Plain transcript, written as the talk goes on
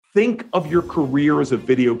Think of your career as a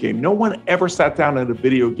video game. No one ever sat down at a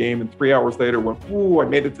video game and 3 hours later went, ooh, I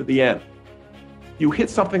made it to the end. You hit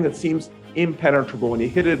something that seems impenetrable and you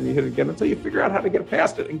hit it and you hit it again until you figure out how to get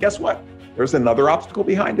past it. And guess what? There's another obstacle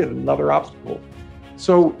behind it, another obstacle.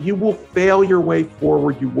 So you will fail your way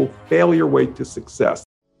forward. You will fail your way to success.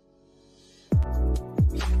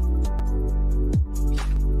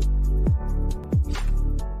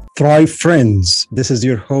 Thrive friends, this is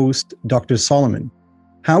your host, Dr. Solomon.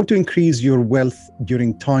 How to increase your wealth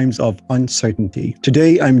during times of uncertainty.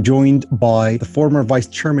 Today, I'm joined by the former vice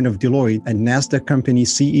chairman of Deloitte and NASDAQ company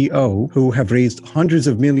CEO who have raised hundreds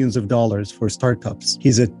of millions of dollars for startups.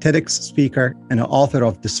 He's a TEDx speaker and an author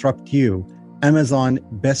of Disrupt You, Amazon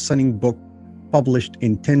best-selling book published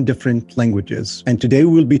in 10 different languages. And today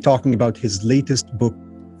we'll be talking about his latest book,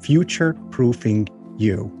 Future Proofing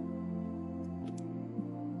You.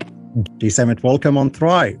 Jay Samit, welcome on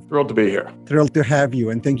Thrive. Thrilled to be here. Thrilled to have you,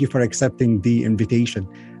 and thank you for accepting the invitation.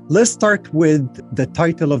 Let's start with the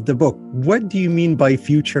title of the book. What do you mean by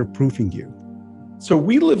future-proofing you? So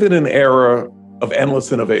we live in an era of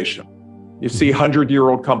endless innovation. You see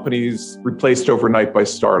 100-year-old companies replaced overnight by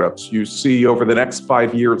startups. You see over the next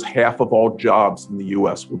 5 years, half of all jobs in the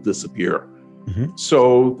US will disappear. Mm-hmm.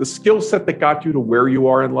 So the skill set that got you to where you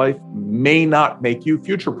are in life may not make you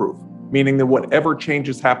future-proof. Meaning that whatever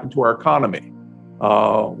changes happen to our economy,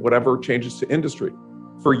 whatever changes to industry.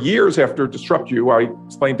 For years after Disrupt You, I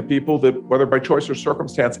explained to people that whether by choice or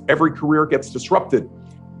circumstance, every career gets disrupted.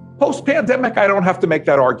 Post-pandemic, I don't have to make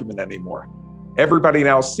that argument anymore. Everybody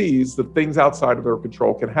now sees that things outside of their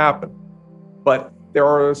control can happen. But there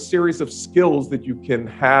are a series of skills that you can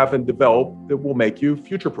have and develop that will make you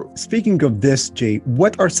future-proof. Speaking of this, Jay,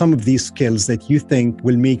 what are some of these skills that you think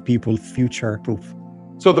will make people future-proof?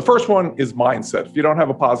 So the first one is mindset. If you don't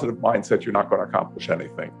have a positive mindset, you're not going to accomplish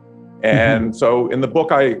anything. And so in the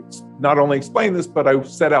book, I not only explain this, but I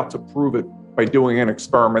set out to prove it by doing an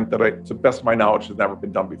experiment that, to the best of my knowledge, has never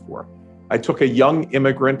been done before. I took a young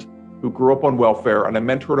immigrant who grew up on welfare and I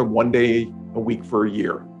mentored him one day a week for a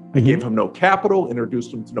year. I gave him no capital,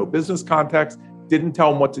 introduced him to no business contacts, didn't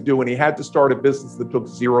tell him what to do, and he had to start a business that took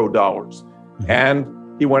 $0.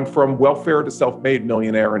 And he went from welfare to self-made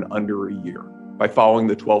millionaire in under a year by following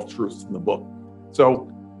the 12 truths in the book.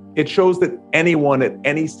 So it shows that anyone at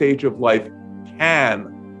any stage of life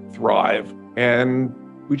can thrive, and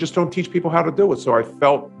we just don't teach people how to do it. So I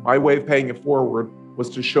felt my way of paying it forward was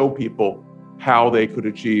to show people how they could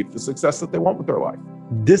achieve the success that they want with their life.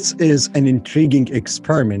 This is an intriguing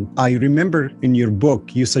experiment. I remember in your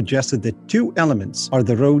book, you suggested that 2 elements are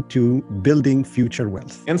the road to building future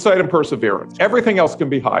wealth. Insight and perseverance. Everything else can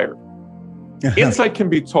be hired. Insight can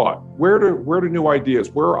be taught. Where do new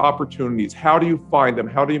ideas, where are opportunities? How do you find them?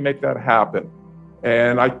 How do you make that happen?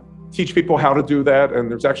 And I teach people how to do that.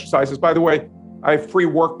 And there's exercises. By the way, I have free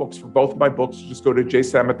workbooks for both of my books. Just go to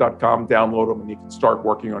jsamit.com, download them, and you can start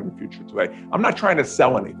working on your future today. I'm not trying to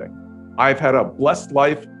sell anything. I've had a blessed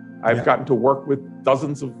life. I've gotten to work with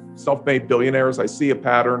dozens of self-made billionaires. I see a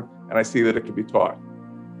pattern, and I see that it can be taught.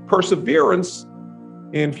 Perseverance.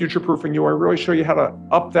 In future-proofing you, I really show you how to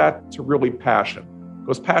up that to really passion,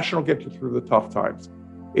 because passion will get you through the tough times.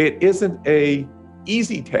 It isn't a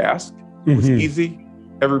easy task. If it was easy,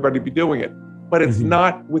 everybody would be doing it. But it's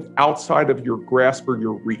not with outside of your grasp or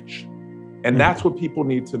your reach. And that's what people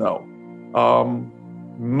need to know.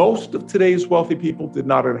 Most of today's wealthy people did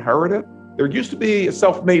not inherit it. There used to be a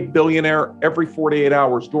self-made billionaire every 48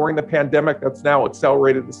 hours. During the pandemic, that's now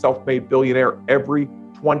accelerated to self-made billionaire every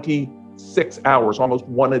 26 hours, almost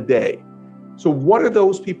one a day. So what are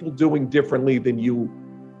those people doing differently than you?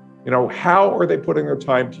 You know, how are they putting their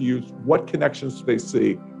time to use? What connections do they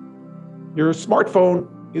see? Your smartphone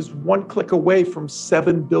is one click away from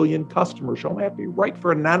 7 billion customers. You only have to be right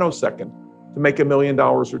for a nanosecond to make $1 million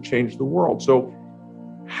or change the world. So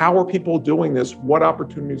how are people doing this? What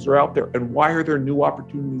opportunities are out there? And why are there new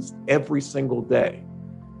opportunities every single day?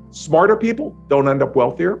 Smarter people don't end up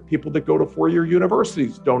wealthier. People that go to 4-year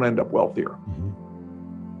universities don't end up wealthier.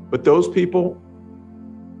 But those people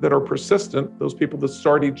that are persistent, those people that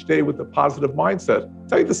start each day with a positive mindset, I'll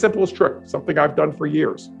tell you the simplest trick, something I've done for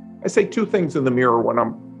years. I say 2 things in the mirror when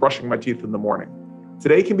I'm brushing my teeth in the morning.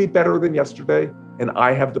 Today can be better than yesterday, and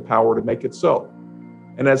I have the power to make it so.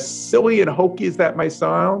 And as silly and hokey as that may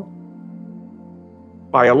sound,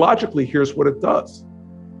 biologically, here's what it does.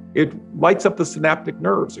 It lights up the synaptic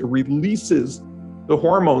nerves. It releases the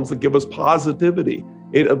hormones that give us positivity.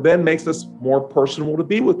 It then makes us more personable to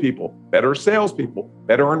be with people, better salespeople,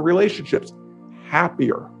 better in relationships,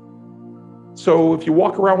 happier. So if you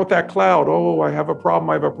walk around with that cloud, oh, I have a problem,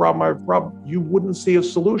 I have a problem, I have a problem, you wouldn't see a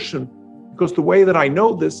solution because the way that I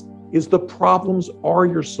know this is the problems are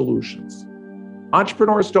your solutions.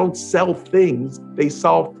 Entrepreneurs don't sell things, they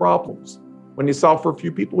solve problems. When you solve for a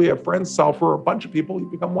few people, you have friends. Solve for a bunch of people, you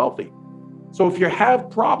become wealthy. So if you have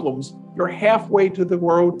problems, you're halfway to the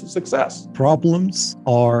road to success. Problems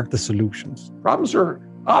are the solutions.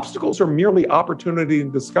 Obstacles are merely opportunity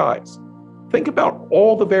in disguise. Think about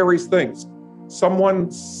all the various things. Someone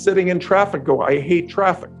sitting in traffic go, I hate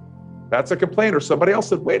traffic. That's a complaint. Or somebody else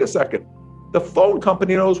said, wait a second. The phone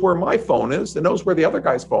company knows where my phone is and knows where the other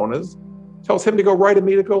guy's phone is, tells him to go right and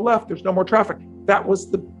me to go left. There's no more traffic. That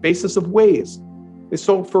was the basis of Waze. They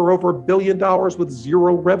sold for over $1 billion with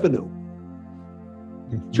zero revenue.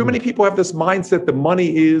 Too many people have this mindset that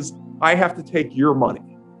money is, I have to take your money.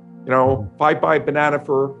 You know, if I buy a banana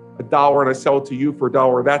for $1 and I sell it to you for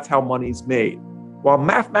 $1, that's how money's made. While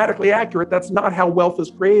mathematically accurate, that's not how wealth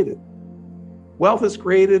is created. Wealth is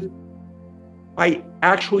created by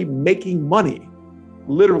actually making money,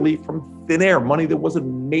 literally from thin air, money that wasn't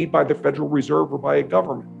made by the Federal Reserve or by a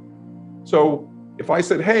government. So if I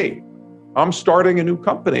said, hey, I'm starting a new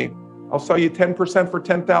company, I'll sell you 10% for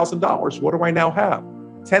 $10,000. What do I now have?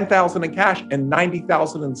 $10,000 in cash and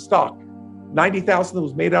 $90,000 in stock. $90,000 that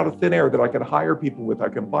was made out of thin air that I could hire people with, I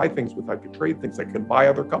can buy things with, I could trade things, I can buy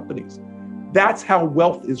other companies. That's how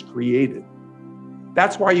wealth is created.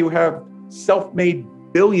 That's why you have self-made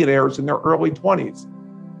billionaires in their early 20s.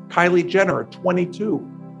 Kylie Jenner at 22.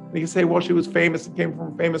 And you say, well, she was famous and came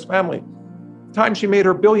from a famous family. The time she made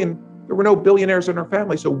her billion, there were no billionaires in her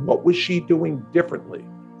family. So what was she doing differently?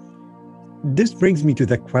 This brings me to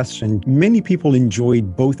the question. Many people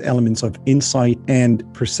enjoyed both elements of insight and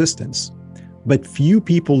persistence, but few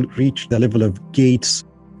people reach the level of Gates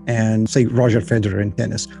and, say, Roger Federer in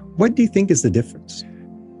tennis. What do you think is the difference?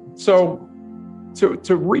 So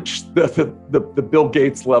to reach the Bill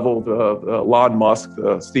Gates level, the Elon Musk,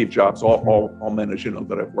 Steve Jobs, all men, as you know,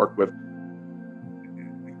 that I've worked with,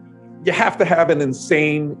 you have to have an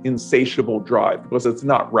insane, insatiable drive because it's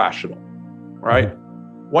not rational, right?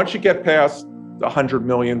 Once you get past 100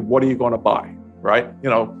 million, what are you going to buy, right? You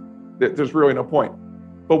know, there's really no point.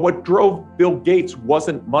 But what drove Bill Gates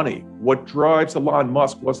wasn't money. What drives Elon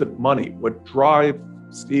Musk wasn't money. What drives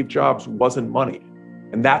Steve Jobs wasn't money.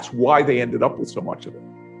 And that's why they ended up with so much of it.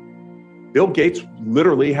 Bill Gates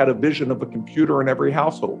literally had a vision of a computer in every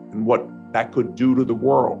household and what that could do to the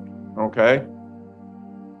world, okay?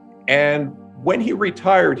 And when he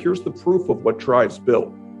retired, here's the proof of what drives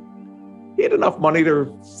Bill. He had enough money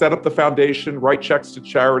to set up the foundation, write checks to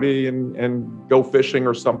charity, and go fishing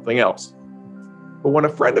or something else. But when a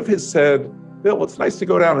friend of his said, Bill, it's nice to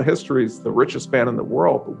go down in history as the richest man in the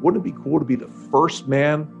world, but wouldn't it be cool to be the first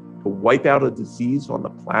man to wipe out a disease on the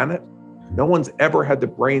planet? No one's ever had the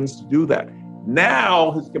brains to do that.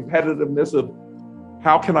 Now his competitiveness of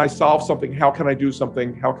how can I solve something? How can I do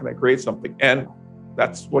something? How can I create something? And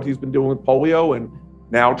that's what he's been doing with polio and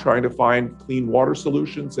now trying to find clean water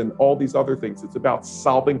solutions and all these other things. It's about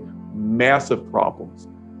solving massive problems.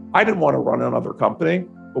 I didn't want to run another company,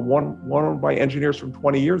 but one of my engineers from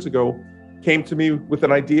 20 years ago came to me with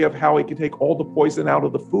an idea of how he could take all the poison out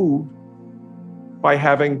of the food by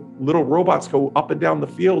having little robots go up and down the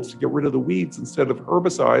fields to get rid of the weeds instead of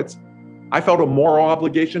herbicides. I felt a moral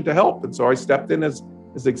obligation to help. And so I stepped in as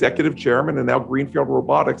executive chairman, and now Greenfield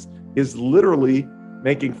Robotics is literally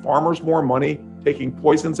making farmers more money, taking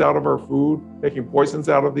poisons out of our food, taking poisons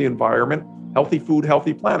out of the environment, healthy food,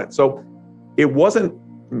 healthy planet. So it wasn't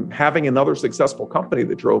having another successful company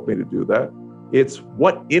that drove me to do that. It's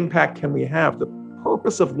what impact can we have? The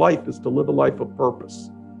purpose of life is to live a life of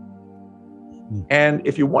purpose. And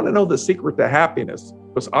if you want to know the secret to happiness,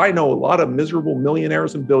 because I know a lot of miserable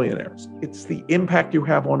millionaires and billionaires, it's the impact you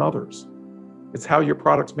have on others. It's how your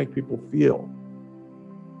products make people feel.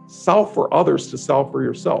 Solve for others to solve for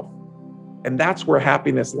yourself. And that's where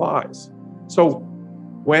happiness lies. So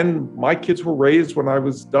when my kids were raised, when I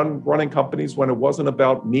was done running companies, when it wasn't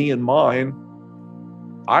about me and mine,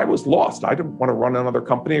 I was lost. I didn't want to run another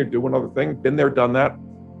company or do another thing. Been there, done that.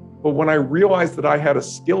 But when I realized that I had a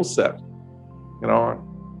skill set,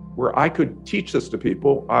 where I could teach this to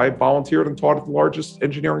people, I volunteered and taught at the largest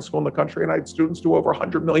engineering school in the country, and I had students do over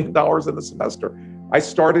 $100 million in a semester. I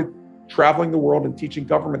started traveling the world and teaching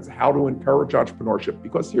governments how to encourage entrepreneurship,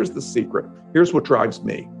 because here's the secret. Here's what drives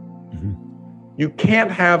me. Mm-hmm. You can't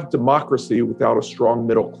have democracy without a strong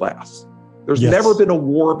middle class. There's never been a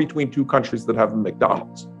war between two countries that have a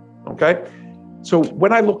McDonald's, okay? So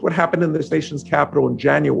when I looked what happened in this nation's capital in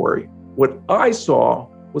January, what I saw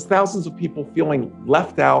was thousands of people feeling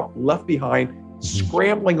left out, left behind,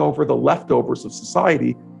 scrambling over the leftovers of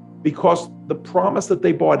society because the promise that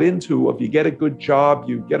they bought into of you get a good job,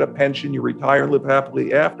 you get a pension, you retire and live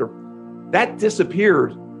happily after, that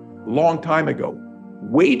disappeared a long time ago.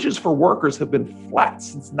 Wages for workers have been flat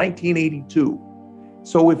since 1982.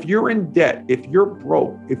 So if you're in debt, if you're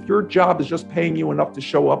broke, if your job is just paying you enough to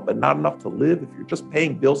show up but not enough to live, if you're just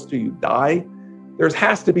paying bills till you die, there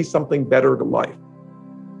has to be something better to life.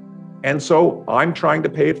 And so I'm trying to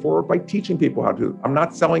pay it forward by teaching people how to do it. I'm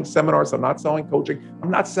not selling seminars. I'm not selling coaching. I'm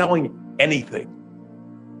not selling anything.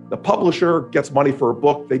 The publisher gets money for a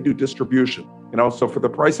book. They do distribution. So for the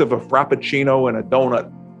price of a Frappuccino and a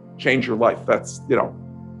donut, change your life. That's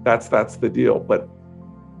the deal. But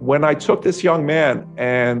when I took this young man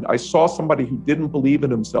and I saw somebody who didn't believe in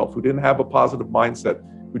himself, who didn't have a positive mindset,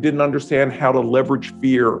 who didn't understand how to leverage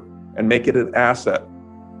fear and make it an asset,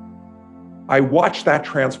 I watched that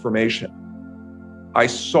transformation. I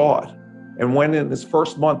saw it. And when in his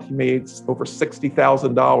first month, he made over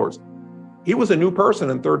 $60,000, he was a new person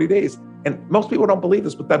in 30 days. And most people don't believe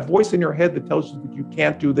this, but that voice in your head that tells you that you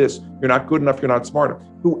can't do this, you're not good enough, you're not smart enough.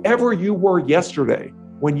 Whoever you were yesterday,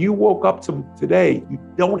 when you woke up to today, you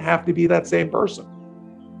don't have to be that same person.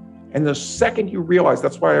 And the second you realize,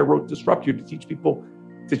 that's why I wrote Disrupt You, to teach people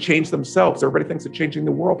to change themselves. Everybody thinks of changing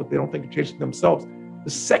the world, but they don't think of changing themselves.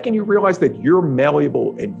 The second you realize that you're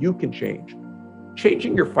malleable and you can change,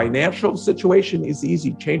 changing your financial situation is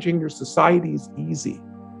easy. Changing your society is easy.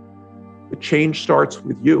 The change starts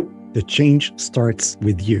with you. The change starts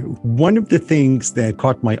with you. One of the things that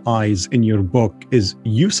caught my eyes in your book is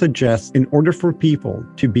you suggest in order for people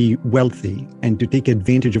to be wealthy and to take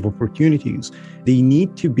advantage of opportunities, they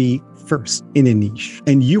need to be first in a niche.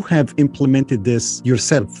 And you have implemented this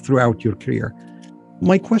yourself throughout your career.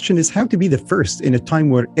 My question is how to be the first in a time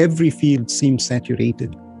where every field seems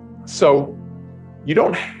saturated. So you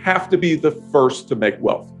don't have to be the first to make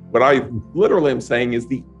wealth. What I literally am saying is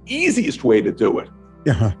the easiest way to do it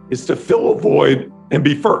is to fill a void and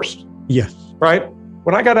be first. Yes. Right?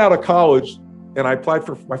 When I got out of college and I applied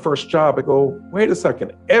for my first job, I go, wait a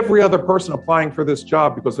second. Every other person applying for this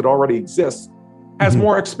job, because it already exists, has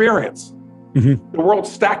more experience. The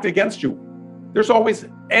world's stacked against you. There's always,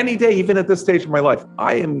 any day, even at this stage of my life,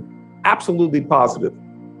 I am absolutely positive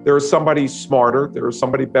there is somebody smarter, there is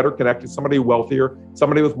somebody better connected, somebody wealthier,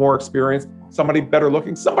 somebody with more experience, somebody better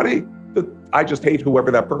looking, somebody that I just hate whoever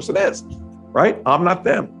that person is, right? I'm not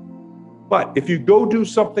them. But if you go do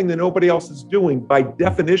something that nobody else is doing, by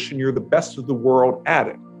definition, you're the best of the world at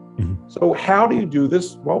it. So how do you do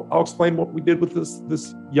this? Well, I'll explain what we did with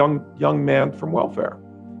this young man from welfare.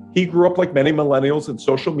 He grew up like many millennials in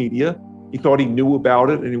social media. He thought he knew about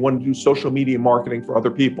it and he wanted to do social media marketing for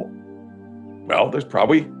other people. Well, there's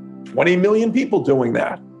probably 20 million people doing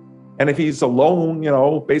that. And if he's alone,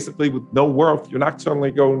 basically with no worth, you're not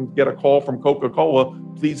suddenly going to get a call from Coca-Cola,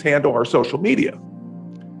 please handle our social media.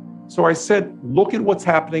 So I said, look at what's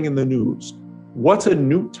happening in the news. What's a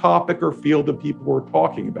new topic or field that people are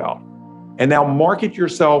talking about? And now market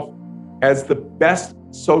yourself as the best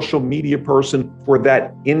social media person for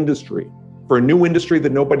that industry, for a new industry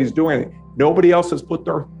that nobody's doing. Nobody else has put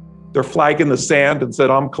their flag in the sand and said,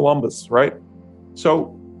 I'm Columbus, right?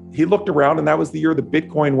 So he looked around, and that was the year that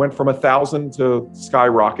Bitcoin went from 1,000 to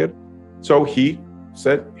skyrocket. So he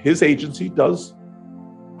said his agency does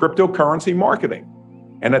cryptocurrency marketing.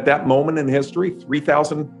 And at that moment in history,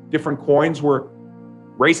 3,000 different coins were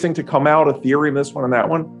racing to come out, Ethereum, this one and that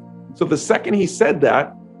one. So the second he said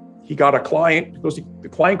that, he got a client because the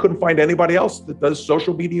client couldn't find anybody else that does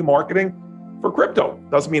social media marketing for crypto.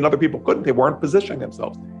 Doesn't mean other people couldn't. They weren't positioning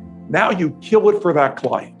themselves. Now you kill it for that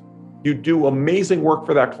client. You do amazing work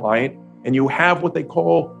for that client, and you have what they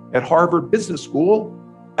call at Harvard Business School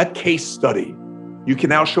a case study. You can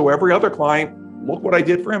now show every other client, look what I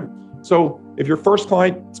did for him. So if your first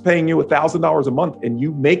client is paying you $1,000 a month and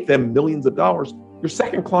you make them millions of dollars, your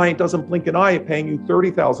second client doesn't blink an eye at paying you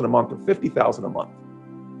 $30,000 a month or $50,000 a month.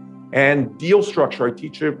 And deal structure, I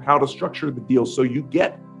teach you how to structure the deal so you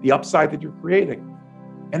get the upside that you're creating.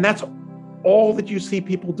 And that's all that you see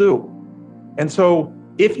people do. And so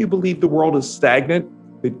if you believe the world is stagnant,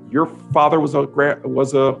 that your father was a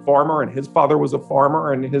farmer and his father was a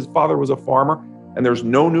farmer and his father was a farmer, and there's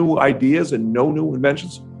no new ideas and no new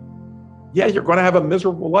inventions, yeah, you're going to have a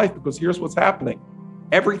miserable life, because here's what's happening.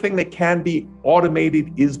 Everything that can be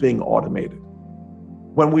automated is being automated.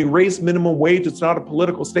 When we raise minimum wage, it's not a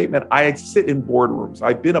political statement. I sit in boardrooms.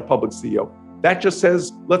 I've been a public CEO. That just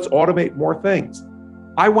says, let's automate more things.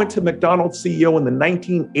 I went to McDonald's CEO in the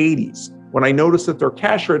 1980s when I noticed that their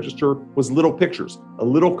cash register was little pictures, a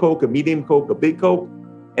little Coke, a medium Coke, a big Coke.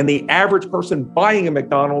 And the average person buying a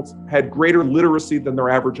McDonald's had greater literacy than their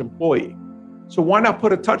average employee. So why not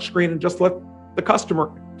put a touch screen and just let the customer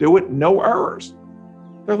do it, no errors?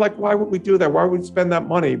 They're like, why would we do that? Why would we spend that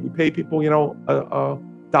money? We pay people,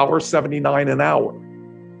 $1.79 an hour.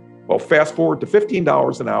 Well, fast forward to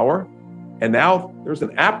 $15 an hour, and now there's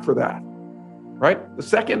an app for that, right? The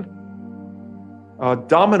second,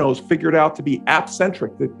 Domino's figured out to be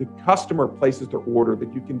app-centric, that the customer places their order,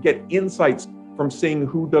 that you can get insights from seeing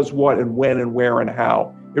who does what and when and where and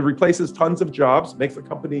how. It replaces tons of jobs, makes the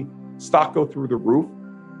company stock go through the roof.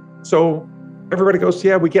 So everybody goes,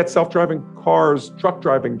 yeah, we get self-driving cars, truck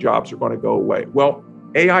driving jobs are going to go away. Well,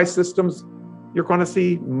 AI systems, you're going to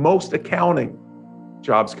see most accounting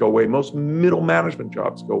jobs go away, most middle management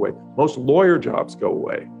jobs go away, most lawyer jobs go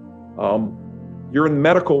away. You're in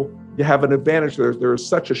medical, you have an advantage. There is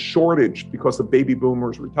such a shortage because of baby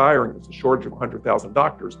boomers retiring. There's a shortage of 100,000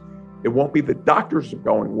 doctors. It won't be that doctors are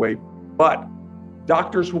going away, but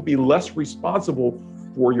doctors will be less responsible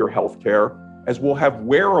for your healthcare, as we'll have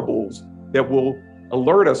wearables that will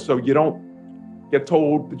alert us so you don't get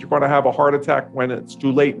told that you're going to have a heart attack when it's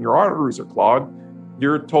too late and your arteries are clogged.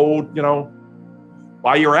 You're told,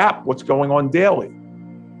 by your app what's going on daily.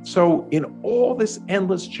 So in all this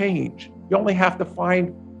endless change, you only have to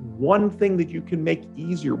find one thing that you can make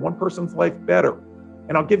easier, one person's life better.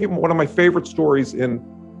 And I'll give you one of my favorite stories in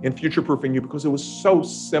Future-Proofing You, because it was so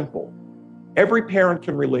simple. Every parent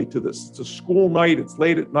can relate to this. It's a school night, it's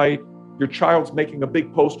late at night, your child's making a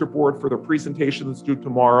big poster board for their presentation that's due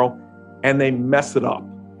tomorrow, and they mess it up.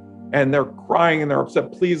 And they're crying and they're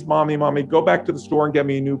upset. Please, mommy, go back to the store and get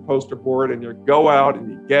me a new poster board. And you go out and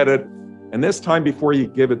you get it. And this time, before you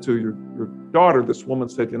give it to your daughter, this woman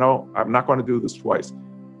said, I'm not going to do this twice.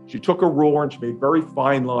 She took a ruler and she made very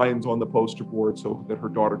fine lines on the poster board so that her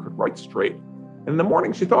daughter could write straight. And in the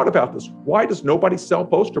morning, she thought about this. Why does nobody sell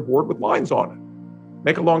poster board with lines on it?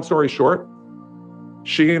 Make a long story short,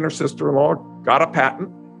 she and her sister-in-law got a patent.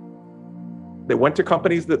 They went to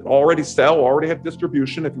companies that already have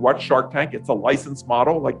distribution. If you watch Shark Tank, it's a licensed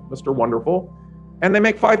model like Mr. Wonderful. And they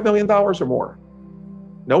make $5 million or more.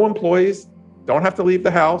 No employees, don't have to leave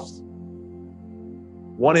the house.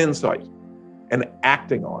 One insight, and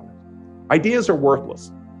acting on it. Ideas are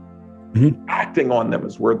worthless. Mm-hmm. Acting on them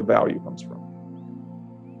is where the value comes from.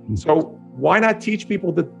 Mm-hmm. So why not teach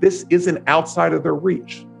people that this isn't outside of their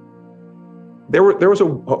reach? There was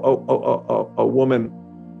a woman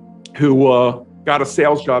who got a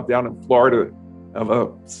sales job down in Florida of a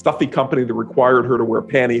stuffy company that required her to wear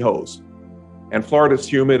pantyhose. And Florida's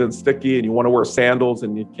humid and sticky, and you want to wear sandals,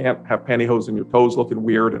 and you can't have pantyhose in your toes looking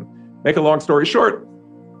weird. And make a long story short,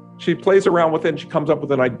 she plays around with it and she comes up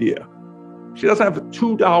with an idea. She doesn't have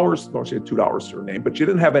 $2, no, she had $2 to her name, but she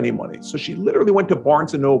didn't have any money. So she literally went to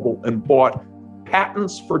Barnes & Noble and bought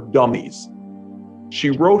patents for dummies.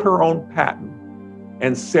 She wrote her own patent,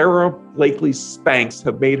 and Sarah Blakely Spanks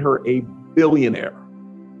have made her a billionaire.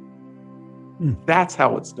 That's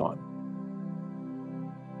how it's done.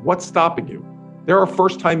 What's stopping you? There are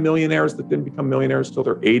first-time millionaires that didn't become millionaires till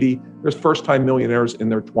they're 80. There's first-time millionaires in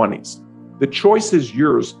their 20s. The choice is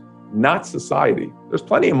yours, not society. There's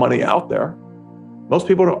plenty of money out there. Most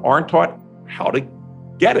people aren't taught how to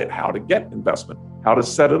get it, how to get investment, how to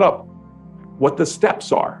set it up, what the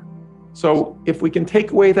steps are. So if we can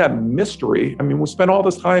take away that mystery, we spent all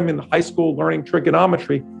this time in high school learning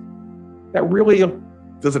trigonometry. That really,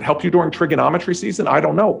 does it help you during trigonometry season? I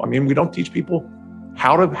don't know. We don't teach people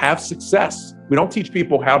how to have success. We don't teach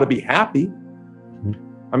people how to be happy.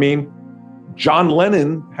 John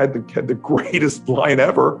Lennon had the greatest line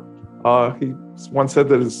ever. He once said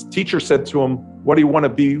that his teacher said to him, "What do you want to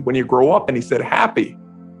be when you grow up?" And he said, "Happy."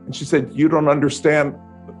 And she said, "You don't understand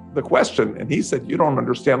the question." And he said, "You don't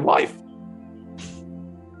understand life."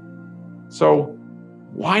 So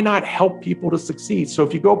why not help people to succeed? So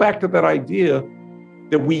if you go back to that idea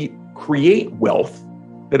that we create wealth,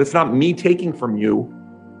 that it's not me taking from you,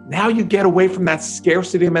 now you get away from that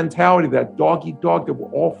scarcity mentality, that dog eat dog, that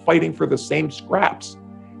we're all fighting for the same scraps.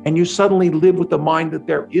 And you suddenly live with the mind that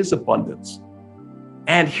there is abundance.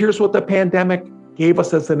 And here's what the pandemic gave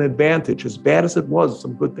us as an advantage. As bad as it was,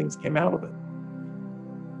 some good things came out of it.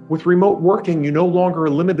 With remote working, you no longer are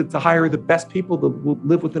limited to hire the best people that will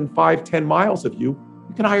live within 5-10 miles of you.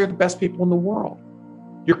 You can hire the best people in the world.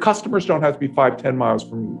 Your customers don't have to be 5-10 miles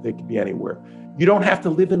from you. They can be anywhere. You don't have to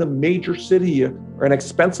live in a major city or an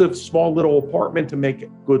expensive small little apartment to make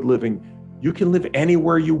good living. You can live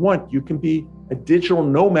anywhere you want. You can be a digital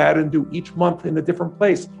nomad and do each month in a different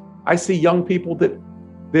place. I see young people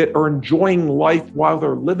that are enjoying life while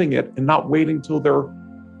they're living it and not waiting till they're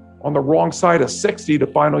on the wrong side of 60 to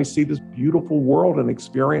finally see this beautiful world and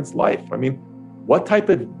experience life. what type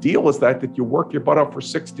of deal is that you work your butt off for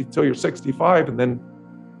 60 till you're 65 and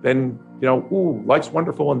then life's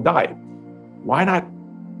wonderful and die? Why not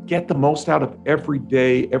get the most out of every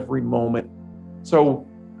day, every moment? So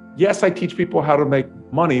yes, I teach people how to make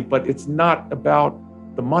money, but it's not about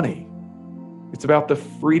the money. It's about the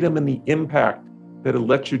freedom and the impact that it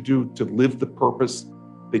lets you do to live the purpose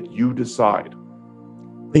that you decide.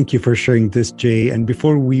 Thank you for sharing this, Jay. And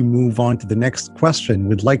before we move on to the next question,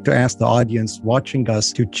 we'd like to ask the audience watching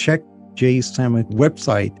us to check Jay Samit's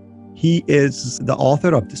website. He is the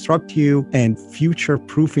author of Disrupt You and Future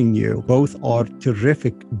Proofing You. Both are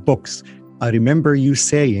terrific books. I remember you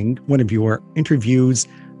saying one of your interviews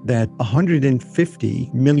that 150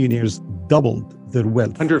 millionaires doubled their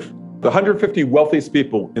wealth. The 150 wealthiest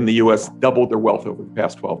people in the U.S. doubled their wealth over the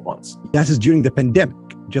past 12 months. That is during the pandemic,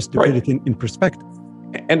 just to put it in perspective.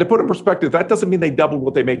 And to put it in perspective, that doesn't mean they doubled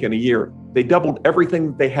what they make in a year. They doubled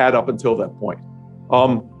everything they had up until that point.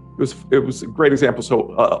 It was a great example.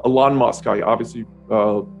 So Elon Musk, I obviously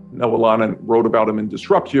know Elon and wrote about him in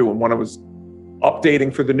Disrupt You. And when I was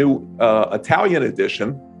updating for the new Italian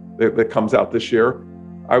edition that comes out this year,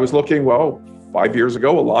 I was looking, 5 years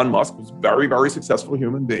ago, Elon Musk was a very, very successful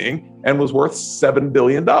human being and was worth $7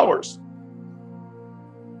 billion.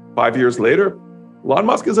 5 years later, Elon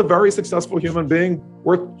Musk is a very successful human being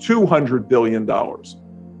worth $200 billion.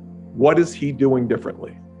 What is he doing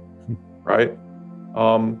differently, right?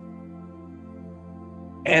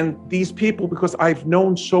 And these people, because I've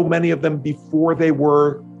known so many of them before they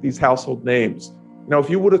were these household names. If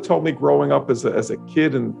you would have told me growing up as a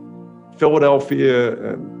kid in Philadelphia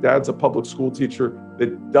and dad's a public school teacher,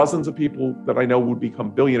 that dozens of people that I know would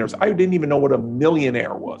become billionaires, I didn't even know what a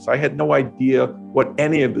millionaire was. I had no idea what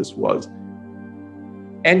any of this was.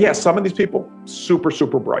 And yes, some of these people, super,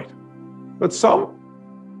 super bright, but some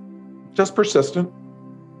just persistent.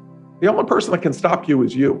 The only person that can stop you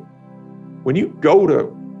is you. When you go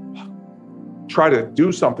to try to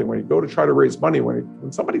do something, when you go to try to raise money,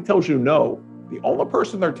 when somebody tells you no, the only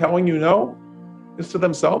person they're telling you no is to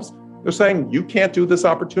themselves. They're saying you can't do this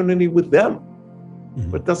opportunity with them,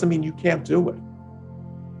 but it doesn't mean you can't do it.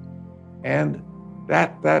 And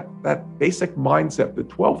that basic mindset, the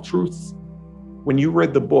 12 truths, when you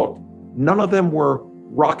read the book, none of them were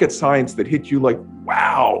rocket science that hit you like,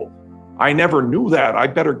 wow, I never knew that. I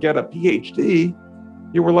better get a PhD.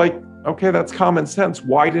 You were like, okay, that's common sense.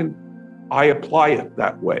 Why didn't I apply it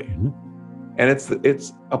that way? And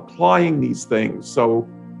it's applying these things. So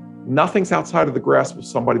nothing's outside of the grasp of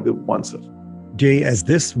somebody that wants it. Jay, as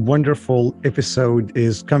this wonderful episode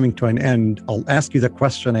is coming to an end, I'll ask you the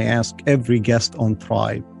question I ask every guest on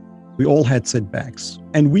Thrive. We all had setbacks,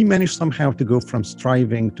 and we managed somehow to go from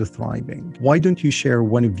striving to thriving. Why don't you share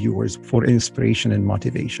one of yours for inspiration and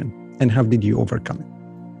motivation? And how did you overcome it?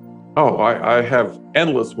 Oh, I have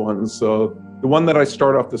endless ones. The one that I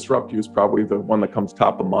start off Disrupt You is probably the one that comes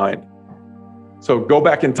top of mind. So go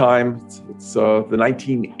back in time. It's the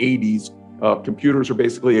 1980s. Computers are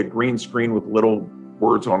basically a green screen with little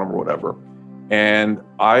words on them or whatever. And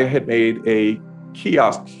I had made a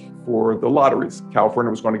kiosk for the lotteries.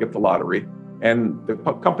 California was going to get the lottery. And the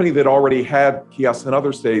company that already had kiosks in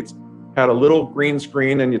other states had a little green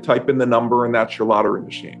screen, and you type in the number and that's your lottery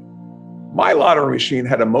machine. My lottery machine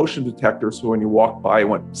had a motion detector, so when you walked by, it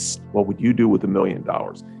went, psst, what would you do with $1 million?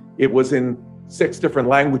 It was in 6 different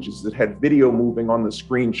languages. It had video moving on the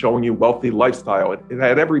screen showing you wealthy lifestyle. It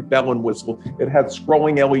had every bell and whistle. It had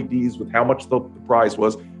scrolling LEDs with how much the prize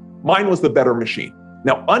was. Mine was the better machine.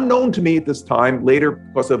 Now, unknown to me at this time, later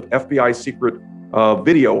because of FBI secret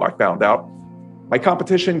video, I found out, my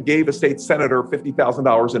competition gave a state senator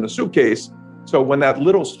 $50,000 in a suitcase. So when that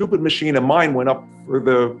little stupid machine of mine went up for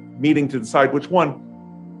the meeting to decide which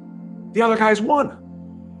one, the other guys won.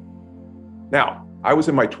 Now, I was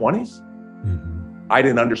in my 20s. I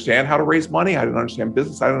didn't understand how to raise money. I didn't understand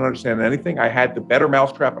business. I didn't understand anything. I had the better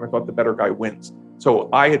mousetrap, and I thought the better guy wins. So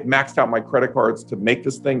I had maxed out my credit cards to make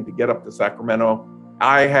this thing, to get up to Sacramento.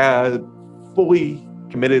 I had fully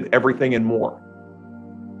committed everything and more.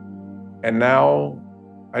 And now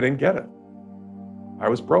I didn't get it. I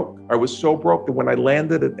was broke. I was so broke that when I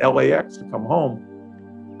landed at LAX to come home,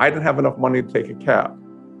 I didn't have enough money to take a cab.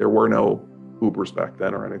 There were no Ubers back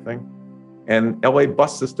then or anything. And LA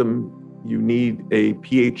bus system, you need a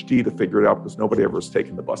PhD to figure it out because nobody ever has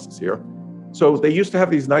taken the buses here. So they used to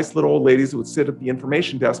have these nice little old ladies who would sit at the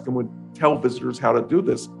information desk and would tell visitors how to do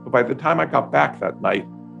this. But by the time I got back that night,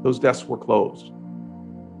 those desks were closed.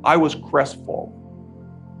 I was crestfallen.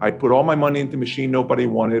 I put all my money into a machine nobody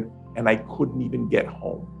wanted, and I couldn't even get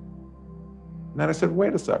home. And then I said,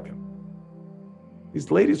 wait a second. These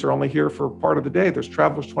ladies are only here for part of the day. There's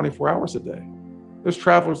travelers 24 hours a day. There's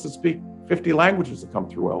travelers that speak 50 languages that come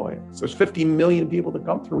through LAX. There's 50 million people that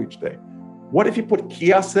come through each day. What if you put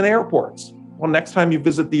kiosks in airports? Well, next time you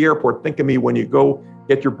visit the airport, think of me when you go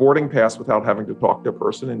get your boarding pass without having to talk to a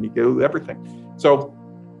person, and you do everything. So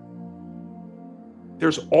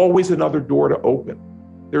there's always another door to open.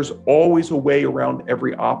 There's always a way around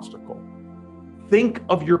every obstacle. Think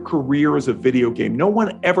of your career as a video game. No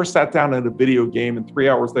one ever sat down at a video game and 3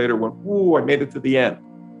 hours later went, ooh, I made it to the end.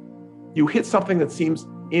 You hit something that seems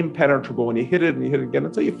impenetrable, and you hit it and you hit it again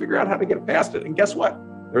until you figure out how to get past it. And guess what?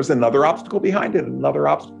 There's another obstacle behind it, another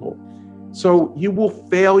obstacle. So you will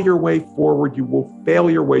fail your way forward. You will fail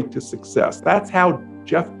your way to success. That's how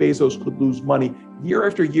Jeff Bezos could lose money year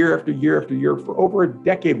after year after year after year for over a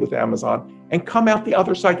decade with Amazon and come out the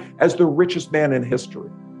other side as the richest man in history.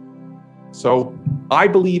 So I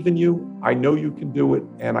believe in you. I know you can do it.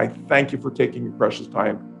 And I thank you for taking your precious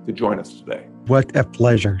time to join us today. What a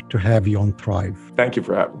pleasure to have you on Thrive. Thank you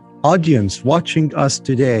for having me. Audience watching us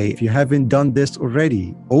today, if you haven't done this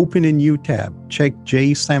already, open a new tab, check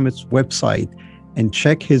Jay Samit's website, and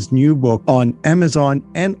check his new book on Amazon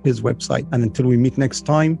and his website. And until we meet next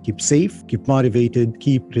time, keep safe, keep motivated,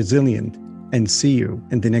 keep resilient, and see you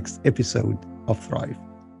in the next episode of Thrive.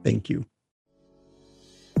 Thank you.